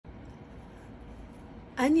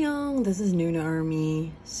Annyeong, this is Nuna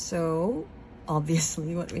Army. So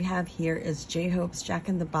obviously what we have here is JHope's Jack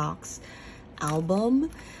in the Box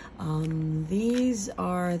album. These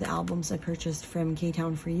are the albums I purchased from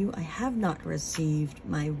K-Town For You. I have not received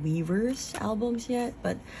my Weavers albums yet,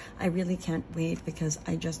 but I really can't wait because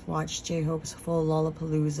I just watched JHope's full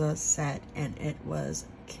Lollapalooza set and it was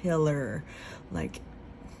killer. Like,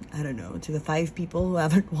 I don't know, to the 5 people who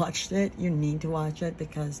haven't watched it, you need to watch it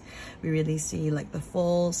because we really see like the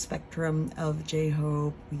full spectrum of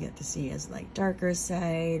JHope. We get to see his like darker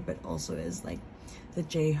side, but also his like the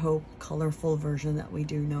JHope colorful version that we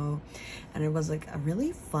do know. And it was like a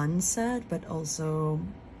really fun set, but also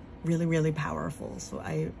really powerful. So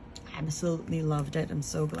I absolutely loved it. I'm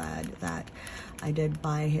so glad that I did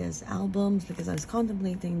buy his albums because I was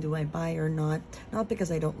contemplating, do I buy or not? Not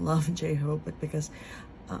because I don't love JHope, but because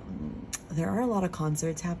there are a lot of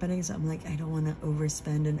concerts happening, so I'm like, I don't want to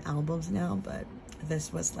overspend in albums now, but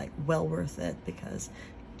this was like well worth it because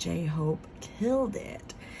JHope killed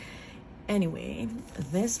it. Anyway,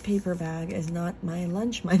 this paper bag is not my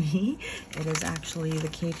lunch money. It is actually the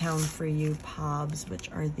K-Town For You Pobs, which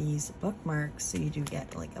are these bookmarks. So you do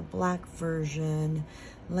get like a black version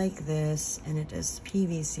like this, and it is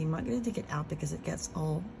PVC. I'm not going to take it out because it gets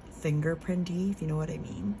all fingerprinty, if you know what I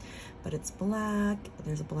mean. But it's black.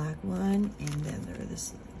 There's a black one, and then there's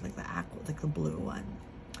this like the aqua, like the blue one.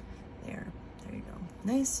 There you go.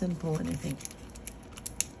 Nice, simple, and I think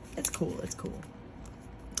it's cool. It's cool.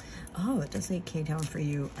 Oh, it does say K-Town For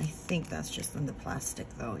You. I think that's just on the plastic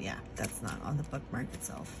though. Yeah, that's not on the bookmark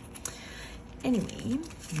itself. Anyway,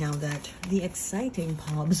 now that the exciting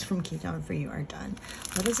pobs from K-Town For You are done,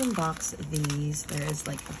 let us unbox these. There is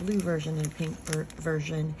like a blue version and a pink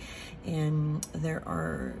version, and there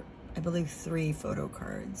are, I believe, 3 photo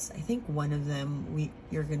cards. I think one of them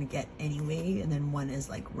you're gonna get anyway, and then one is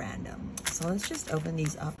like random. So let's just open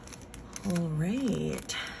these up. All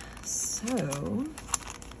right, so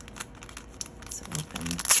let's open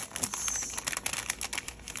this.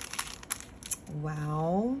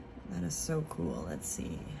 Wow. That is so cool. Let's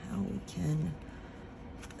see how we can.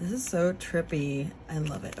 This is so trippy. I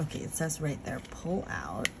love it. Okay, it says right there, pull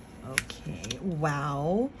out. Okay,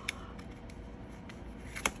 wow.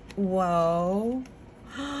 Whoa.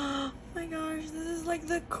 Oh my gosh, this is like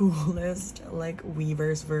the coolest like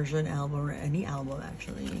Weavers version album, or any album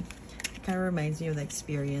actually. It kind of reminds me of the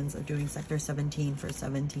experience of doing Sector 17 for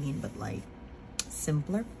 17, but like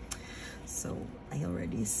simpler. So I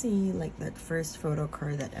already see like that first photo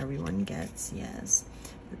card that everyone gets, yes.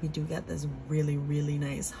 But we do get this really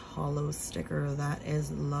nice hollow sticker. That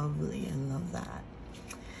is lovely. I love that.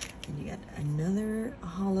 And you get another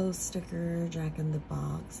hollow sticker, Jack in the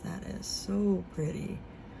Box. That is so pretty.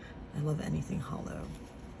 I love anything hollow.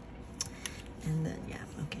 And then, yeah,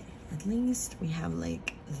 okay. At least we have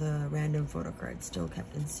like the random photo card still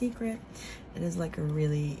kept in secret. It is like a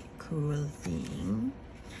really cool theme.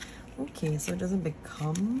 Okay, so it doesn't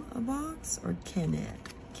become a box, or can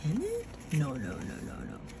it? Can it? No.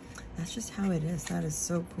 That's just how it is. That is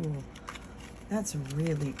so cool. That's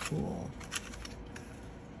really cool.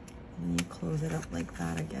 And you close it up like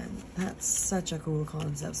that again. That's such a cool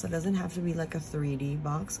concept. So it doesn't have to be like a 3D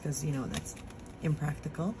box because, you know, that's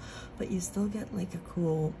impractical. But you still get like a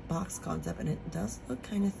cool box concept, and it does look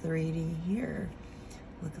kind of 3D here.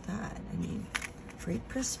 Look at that. I mean, great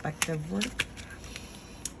perspective work.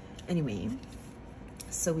 Anyway,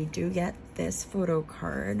 so we do get this photo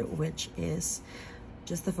card, which is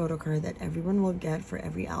just the photo card that everyone will get for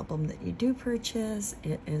every album that you do purchase.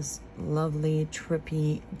 It is lovely,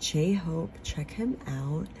 trippy JHope. Check him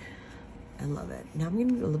out. I love it. Now I'm going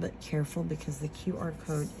to be a little bit careful because the QR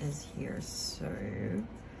code is here. So,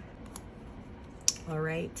 all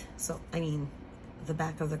right. So, I mean, the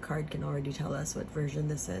back of the card can already tell us what version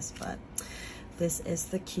this is, but this is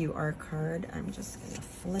the QR card. I'm just gonna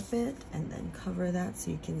flip it and then cover that so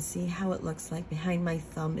you can see how it looks like. Behind my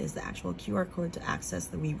thumb is the actual QR code to access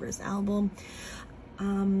the Weavers album.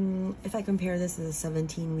 If I compare this to the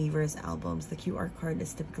 17 Weavers albums, the QR card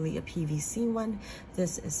is typically a PVC one.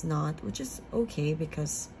 This is not, which is okay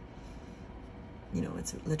because, you know,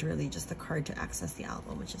 it's literally just the card to access the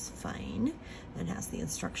album, which is fine. And has the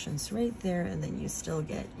instructions right there, and then you still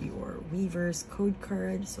get your Weavers code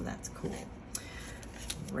card, so that's cool.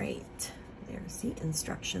 Right, there's the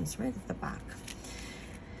instructions right at the back.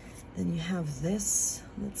 Then you have this.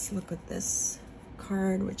 Let's look at this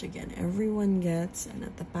card, which again everyone gets, and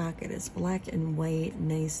at the back it is black and white,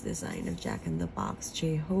 nice design of Jack in the Box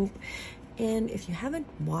JHope. And if you haven't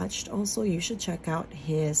watched also, you should check out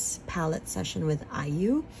his palette session with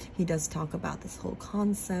IU. He does talk about this whole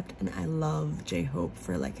concept, and I love JHope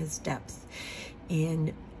for like his depth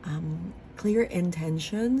and clear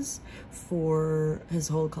intentions for his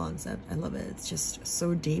whole concept. I love it. It's just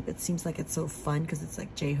so deep. It seems like it's so fun because it's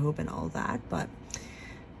like JHope and all that, but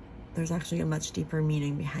there's actually a much deeper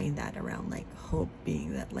meaning behind that, around like hope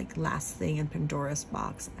being that like last thing in Pandora's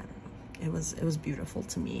box. I don't know. It was beautiful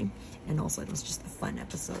to me, and also it was just a fun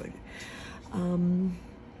episode.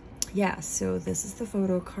 Yeah, so this is the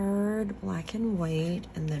photo card, black and white,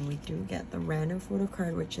 and then we do get the random photo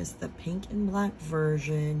card, which is the pink and black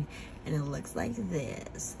version, and it looks like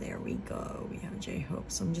this. There we go. We have JHope.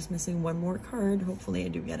 So I'm just missing one more card. Hopefully I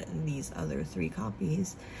do get it in these other 3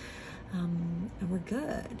 copies. And we're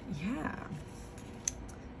good. Yeah.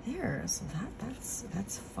 There. So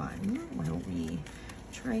that's fun. Why don't we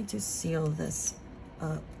try to seal this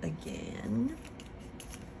up again?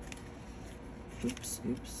 Oops.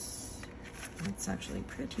 It's actually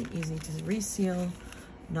pretty easy to reseal,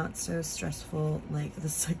 not so stressful like the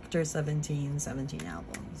Sector 17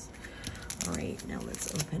 albums. All right, now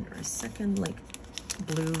let's open our second like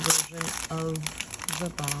blue version of the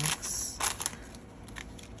box.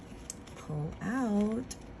 Pull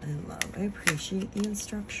out. I appreciate the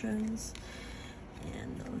instructions.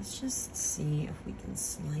 And let's just see if we can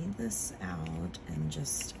slide this out and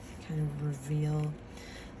just kind of reveal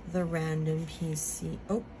the random PC.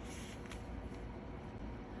 Oh,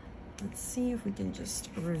 let's see if we can just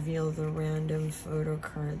reveal the random photo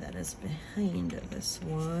card that is behind this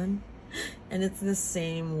one. And it's the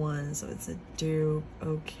same one, so it's a dupe.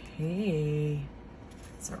 Okay,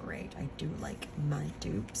 it's all right. I do like my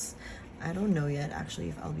dupes. I don't know yet actually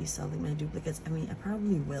if I'll be selling my duplicates. I mean, I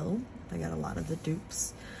probably will if I got a lot of the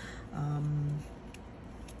dupes,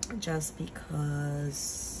 just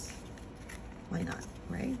because why not,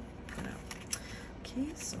 right? You know. Okay,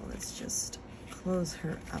 so let's just close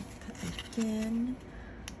her up again.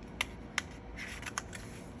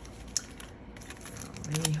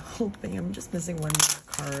 I'm really hoping, I'm just missing one more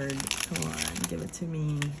card. Come on, give it to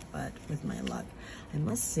me. But with my luck, I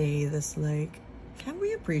must say this, like, can't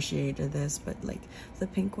we appreciated this, but like the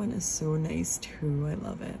pink one is so nice too. I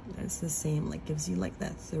love it. It's the same, like gives you like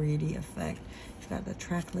that 3D effect. You've got the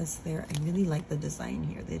track list there. I really like the design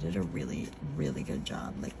here. They did a really good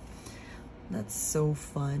job. Like, that's so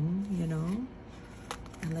fun, you know?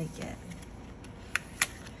 I like it.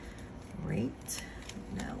 Great.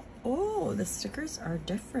 Now, oh, the stickers are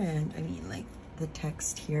different. I mean, like the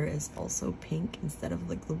text here is also pink instead of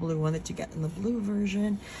like the blue one that you get in the blue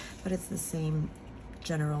version, but it's the same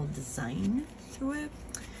general design to it.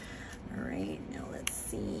 All right, now let's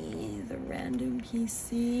see. The random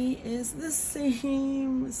PC is the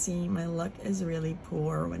same. See, my luck is really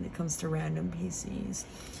poor when it comes to random PCs.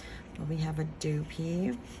 But we have a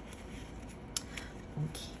dupie.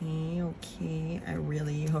 Okay. I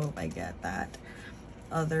really hope I get that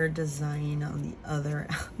other design on the other,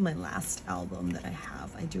 my last album that I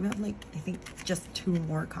have. I do have like, I think just 2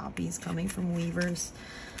 more copies coming from Weavers.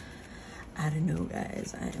 I don't know,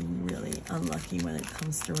 guys. I am really unlucky when it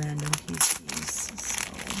comes to random PCs.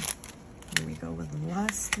 So here we go with the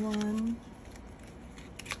last one.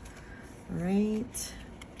 Right.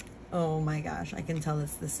 Oh my gosh, I can tell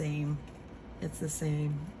it's the same. It's the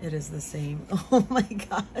same. It is the same. Oh my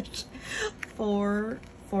gosh. Four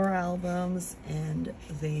albums, and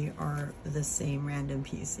they are the same random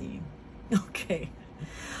PC. Okay.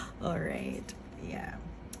 All right. Yeah.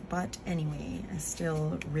 But anyway, I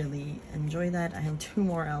still really enjoy that. I have 2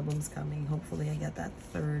 more albums coming. Hopefully I get that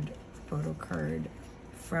 3rd photo card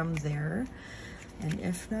from there. And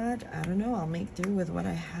if not, I don't know, I'll make do with what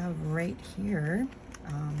I have right here.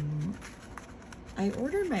 I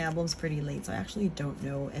ordered my albums pretty late, so I actually don't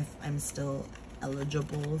know if I'm still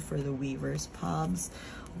eligible for the Weavers Pobs.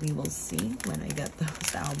 We will see when I get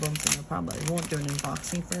those albums, and I probably won't do an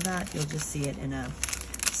unboxing for that. You'll just see it in a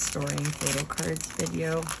storing photo cards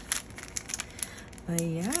video. But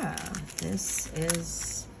yeah, that's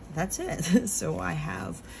it. So I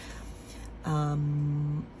have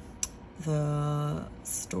the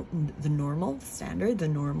normal standard, the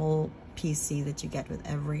normal PC that you get with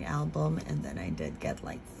every album, and then I did get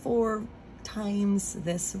like 4 times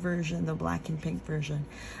this version, the black and pink version.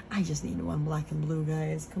 I just need 1 black and blue,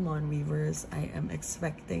 guys. Come on, Weavers. I am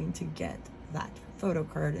expecting to get that photo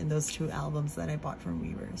card in those 2 albums that I bought from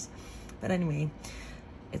Weavers. But anyway,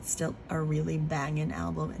 it's still a really banging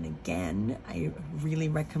album, and again, I really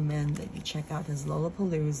recommend that you check out his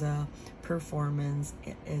Lollapalooza performance.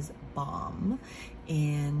 It is bomb.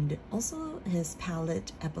 And also his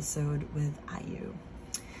palette episode with IU.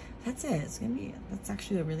 that's it. That's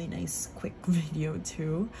actually a really nice quick video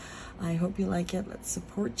too. I hope you like it. Let's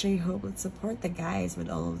support JHope. Let's support the guys with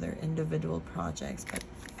all of their individual projects. But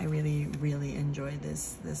I really, really enjoy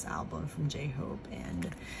this album from JHope, and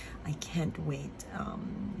I can't wait to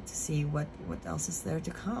see what else is there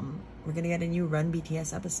to come. We're gonna get a new Run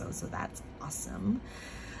BTS episode, so that's awesome.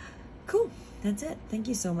 Cool. That's it. Thank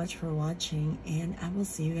you so much for watching, and I will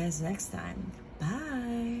see you guys next time.